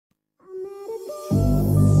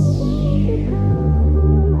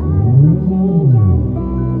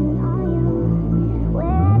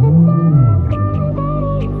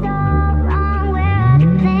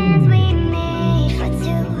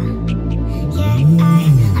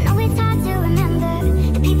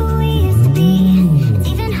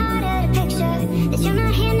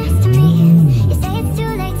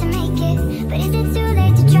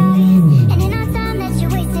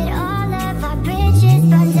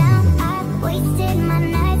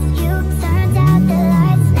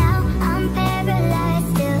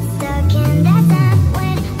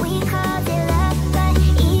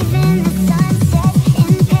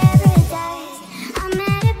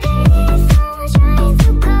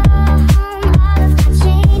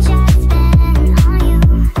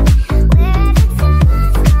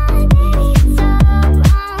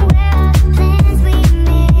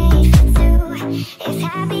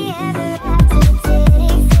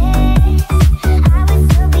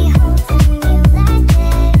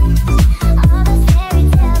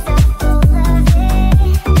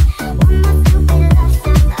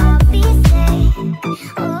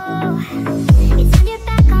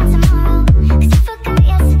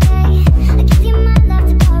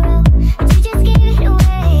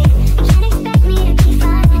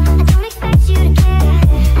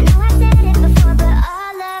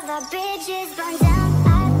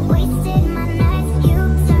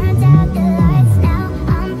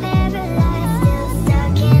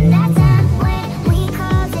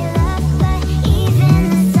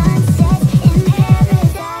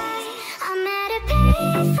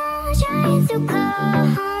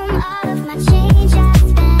change I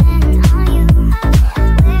spend on you.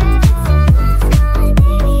 Where the time's gone,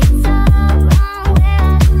 baby, it's all wrong. Where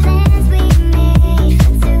are the plans we made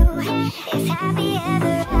for two? If happy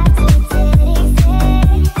ever after did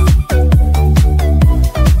exist,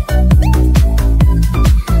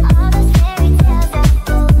 all those fairy tales are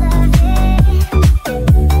full of it.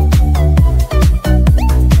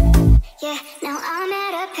 Yeah, now I'm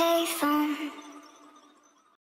at a payphone.